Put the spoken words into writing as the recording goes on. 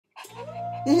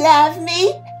Love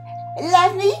me,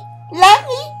 love me, love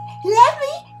me, love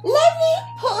me, love me.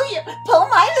 Pull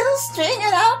my little string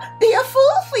and I'll be a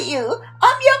fool for you.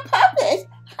 I'm your puppet.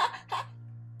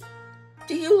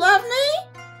 Do you love me?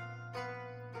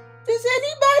 Does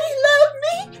anybody love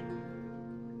me?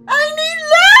 I need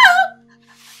love.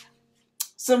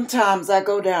 Sometimes I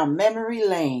go down memory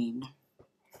lane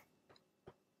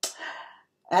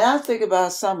and I think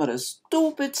about some of the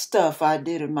stupid stuff I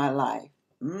did in my life.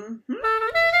 Mm-hmm.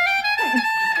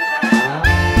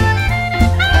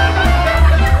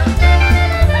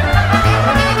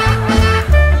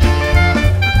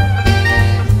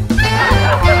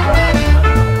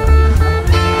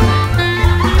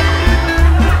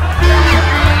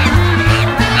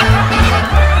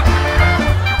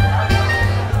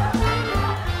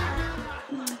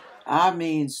 I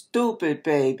mean stupid,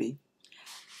 baby.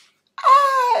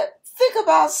 I think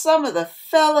about some of the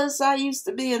fellas I used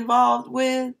to be involved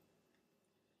with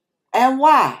and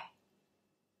why.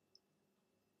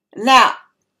 Now,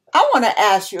 I want to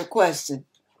ask you a question.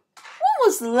 When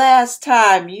was the last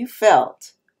time you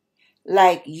felt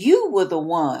like you were the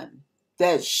one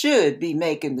that should be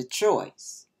making the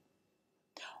choice?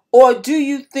 Or do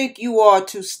you think you are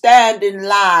to stand in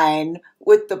line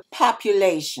with the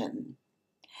population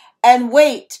and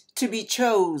wait to be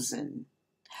chosen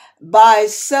by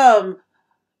some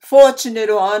fortunate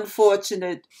or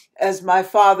unfortunate, as my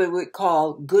father would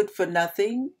call, good for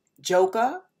nothing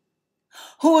joker,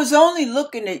 who is only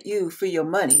looking at you for your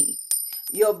money,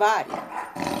 your body,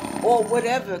 or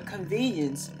whatever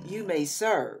convenience you may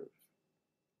serve?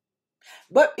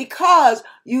 But because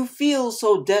you feel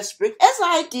so desperate, as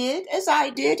I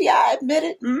did, yeah, I admit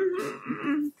it.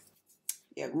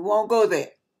 Yeah, we won't go there.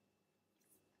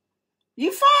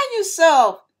 You find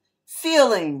yourself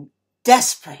feeling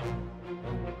desperate,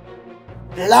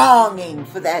 longing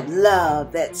for that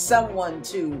love, that someone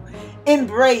to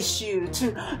embrace you,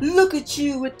 to look at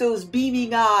you with those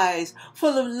beaming eyes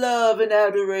full of love and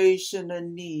adoration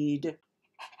and need.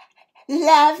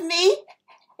 Love me,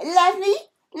 love me,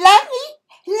 love me,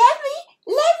 love me,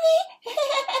 love me.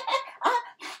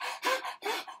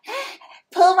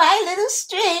 Pull my little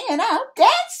string and I'll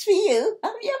dance for you.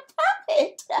 I'm your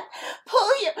puppet.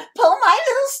 Pull my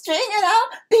little string and I'll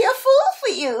be a fool for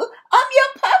you. I'm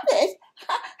your puppet.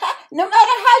 No matter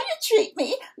how you treat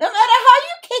me, no matter how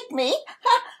you kick me,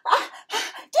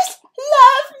 just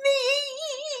love me.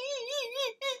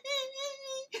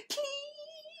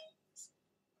 Please.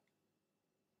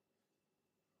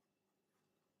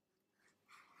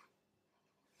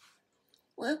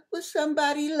 Well, will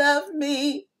somebody love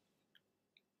me?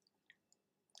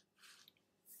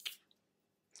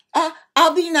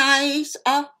 I'll be nice.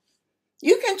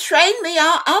 You can train me.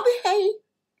 I'll behave.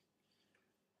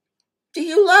 Do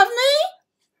you love me?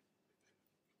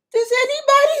 Does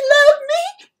anybody love me?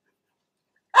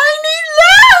 I need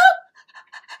love.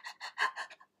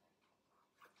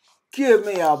 Give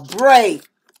me a break.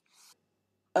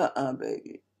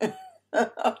 Baby.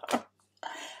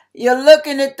 You're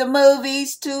looking at the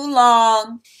movies too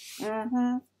long.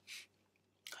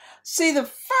 See, the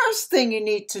first thing you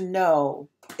need to know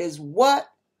is what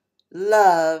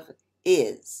love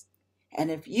is. And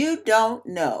if you don't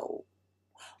know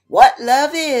what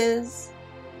love is,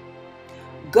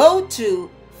 go to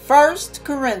 1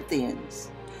 Corinthians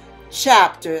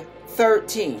chapter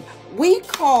 13. We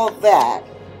call that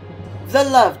the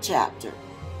love chapter.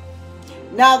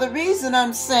 Now, the reason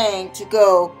I'm saying to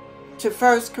go to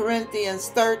 1 Corinthians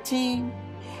 13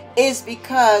 is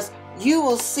because you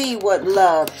will see what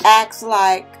love acts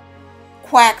like,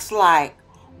 quacks like,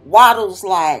 waddles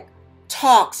like,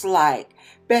 talks like,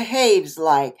 behaves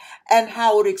like, and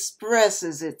how it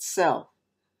expresses itself,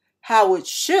 how it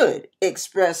should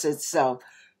express itself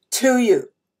to you.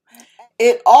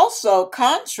 It also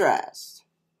contrasts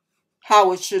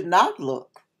how it should not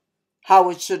look, how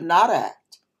it should not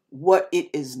act, what it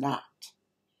is not.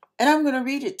 And I'm going to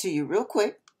read it to you real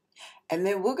quick, and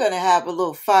then we're going to have a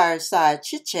little fireside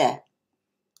chit-chat.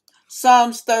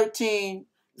 Psalms 13,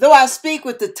 though I speak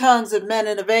with the tongues of men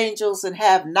and of angels and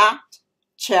have not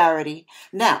charity.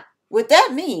 Now, what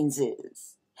that means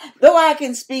is, though I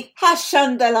can speak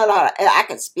hashandalala, I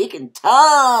can speak in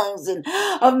tongues and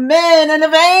of men and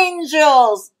of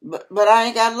angels, but I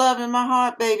ain't got love in my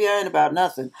heart, baby. I ain't about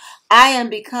nothing. I am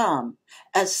become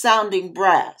a sounding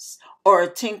brass or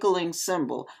a tinkling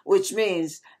cymbal, which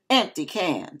means empty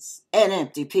cans and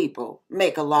empty people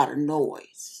make a lot of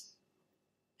noise.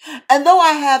 And though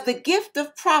I have the gift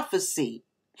of prophecy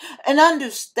and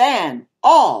understand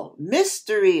all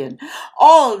mystery and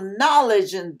all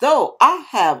knowledge. And though I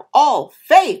have all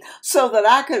faith so that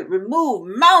I could remove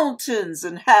mountains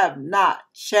and have not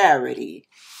charity,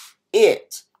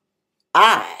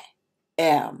 I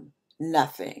am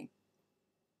nothing.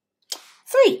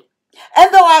 3.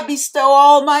 And though I bestow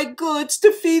all my goods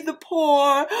to feed the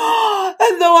poor,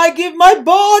 and though I give my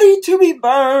body to be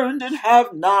burned and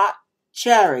have not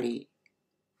charity,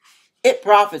 it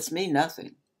profits me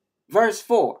nothing. Verse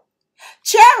 4.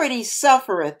 Charity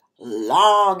suffereth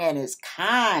long and is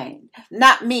kind,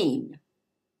 not mean,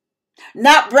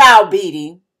 not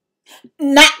browbeating,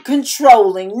 not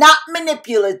controlling, not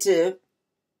manipulative.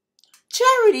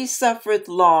 Charity suffereth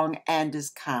long and is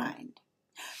kind.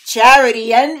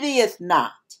 Charity envieth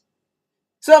not.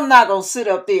 So I'm not going to sit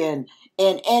up there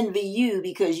and envy you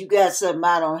because you got something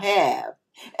I don't have.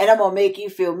 And I'm going to make you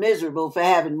feel miserable for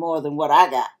having more than what I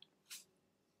got.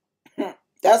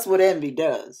 That's what envy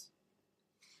does.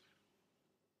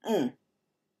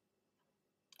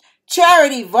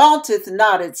 Charity vaunteth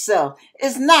not itself,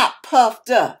 is not puffed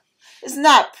up, is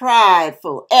not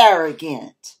prideful,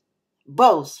 arrogant,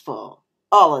 boastful,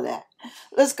 all of that.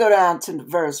 Let's go down to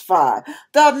verse 5.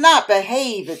 Doth not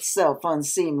behave itself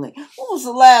unseemly. When was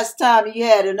the last time you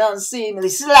had an unseemly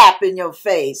slap in your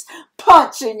face,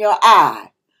 punch in your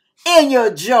eye, in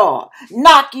your jaw,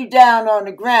 knock you down on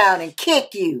the ground and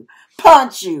kick you,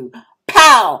 punch you,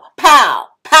 pow, pow,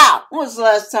 pow? When was the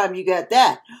last time you got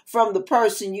that from the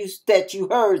person that you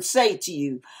heard say to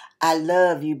you, I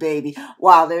love you, baby,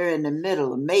 while they're in the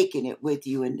middle of making it with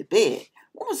you in the bed?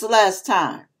 When was the last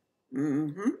time?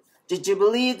 Did you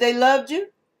believe they loved you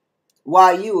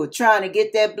while you were trying to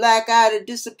get that black eye to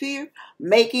disappear,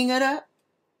 making it up?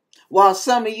 While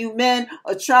some of you men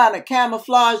are trying to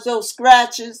camouflage those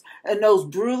scratches and those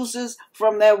bruises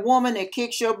from that woman that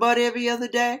kicks your butt every other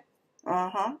day?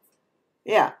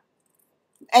 Yeah.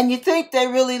 And you think they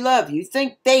really love you. You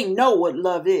think they know what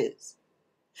love is.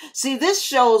 See, this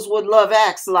shows what love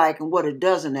acts like and what it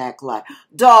doesn't act like.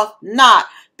 Doth not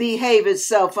behave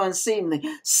itself unseemly.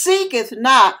 Seeketh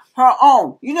not her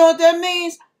own. You know what that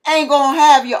means? Ain't gonna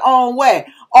have your own way.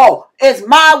 Oh, it's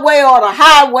my way or the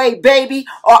highway, baby,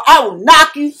 or I will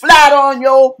knock you flat on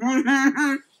your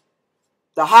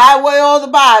the highway or the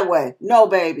byway. No,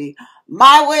 baby.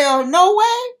 My way or no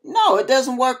way? No, it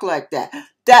doesn't work like that.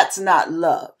 That's not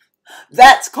love.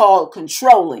 That's called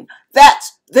controlling.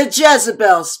 That's the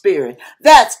Jezebel spirit.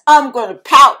 That's I'm going to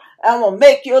pout. I'm going to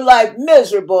make your life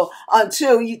miserable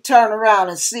until you turn around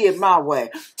and see it my way.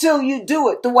 Till you do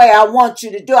it the way I want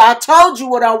you to do. I told you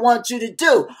what I want you to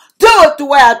do. Do it the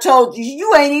way I told you.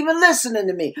 You ain't even listening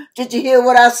to me. Did you hear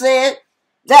what I said?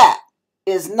 That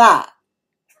is not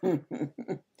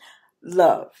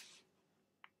love.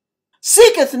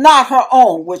 Seeketh not her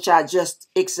own, which I just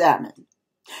examined.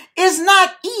 Is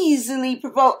not easily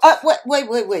provoked. Wait.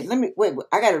 Wait.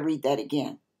 I got to read that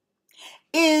again.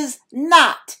 Is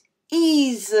not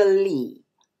easily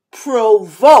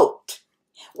provoked.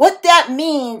 What that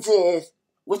means is,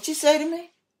 what you say to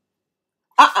me?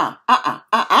 I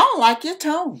don't like your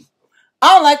tone.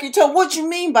 I don't like your tone. What you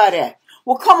mean by that?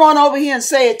 Well, come on over here and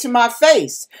say it to my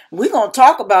face. We're going to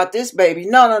talk about this, baby.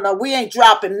 No. We ain't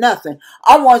dropping nothing.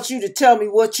 I want you to tell me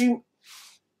what you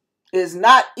is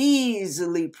not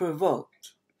easily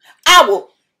provoked. I will,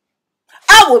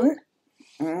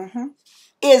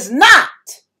 is not,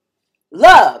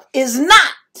 love is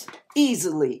not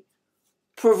easily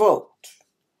provoked.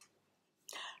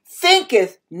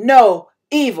 Thinketh no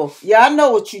evil. Yeah, I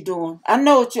know what you're doing. I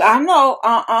know.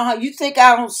 You think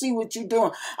I don't see what you're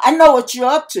doing. I know what you're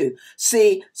up to.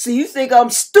 See, you think I'm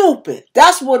stupid.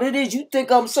 That's what it is. You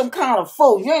think I'm some kind of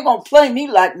fool. You ain't gonna play me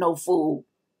like no fool.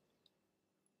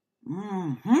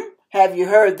 Have you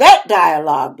heard that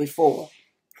dialogue before?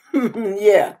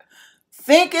 Yeah.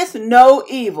 Thinketh no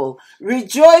evil,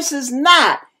 rejoices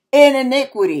not in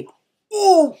iniquity.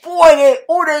 Oh boy,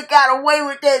 they got away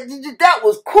with that. That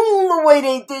was cool the way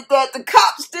they did that. The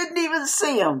cops didn't even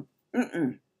see them.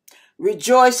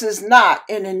 Rejoices not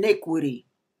in iniquity.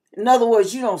 In other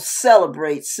words, you don't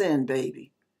celebrate sin,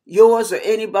 baby. Yours or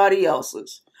anybody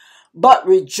else's. But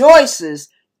rejoices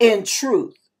in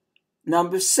truth.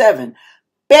 Number 7.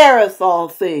 Beareth all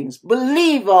things,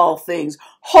 believe all things,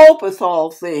 hopeth all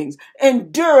things,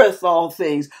 endureth all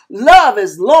things. Love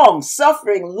is long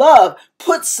suffering. Love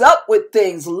puts up with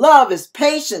things. Love is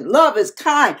patient. Love is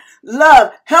kind.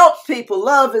 Love helps people.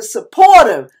 Love is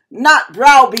supportive, not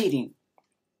browbeating.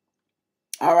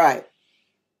 All right.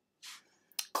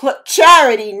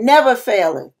 Charity never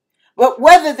faileth. But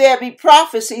whether there be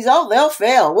prophecies, they'll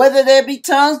fail. Whether there be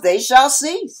tongues, they shall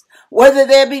cease. Whether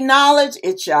there be knowledge,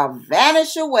 it shall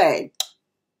vanish away.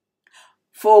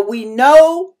 For we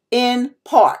know in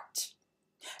part,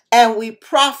 and we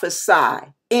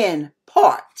prophesy in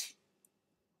part.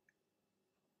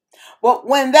 But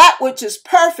when that which is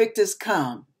perfect is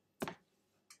come,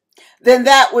 then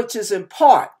that which is in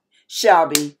part shall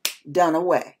be done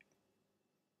away.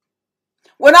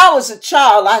 When I was a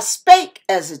child, I spake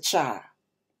as a child.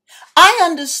 I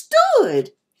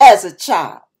understood as a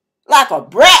child, like a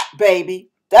brat,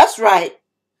 baby. That's right.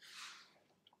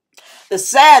 The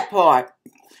sad part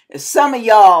is some of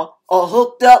y'all are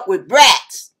hooked up with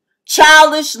brats,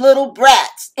 childish little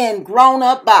brats in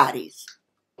grown-up bodies.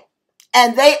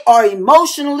 And they are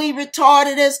emotionally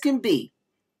retarded as can be.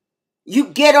 You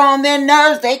get on their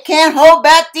nerves, they can't hold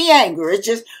back the anger. It's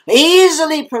just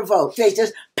easily provoked. They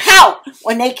just pout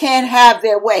when they can't have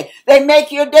their way. They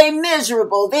make your day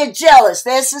miserable. They're jealous.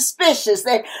 They're suspicious.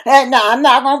 No, I'm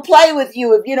not going to play with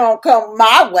you if you don't come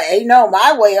my way. No,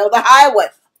 my way or the highway.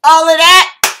 All of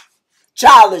that,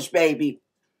 childish, baby.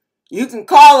 You can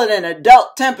call it an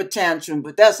adult temper tantrum,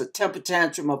 but that's a temper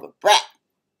tantrum of a brat.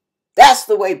 That's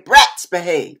the way brats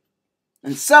behave.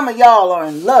 And some of y'all are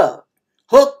in love,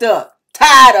 hooked up,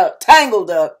 tied up,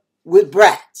 tangled up with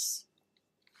brats.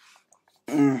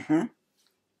 When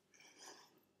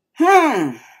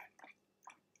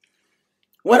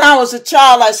I was a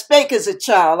child, I spake as a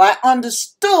child. I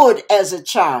understood as a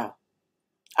child.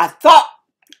 I thought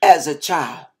as a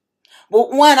child.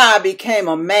 But when I became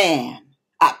a man,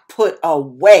 I put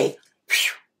away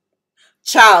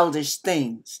childish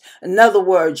things. In other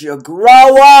words, you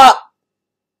grow up.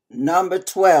 Number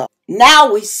 12.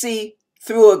 Now we see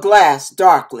through a glass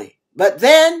darkly, but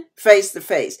then face to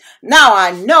face. Now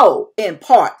I know in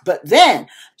part, but then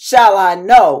shall I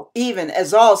know, even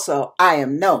as also I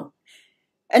am known.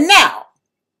 And now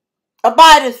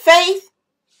abideth faith,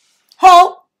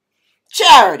 hope,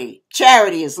 charity.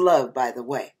 Charity is love, by the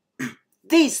way.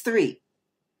 These three.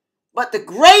 But the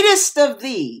greatest of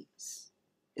these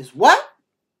is what?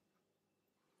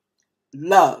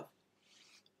 Love.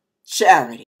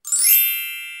 Charity.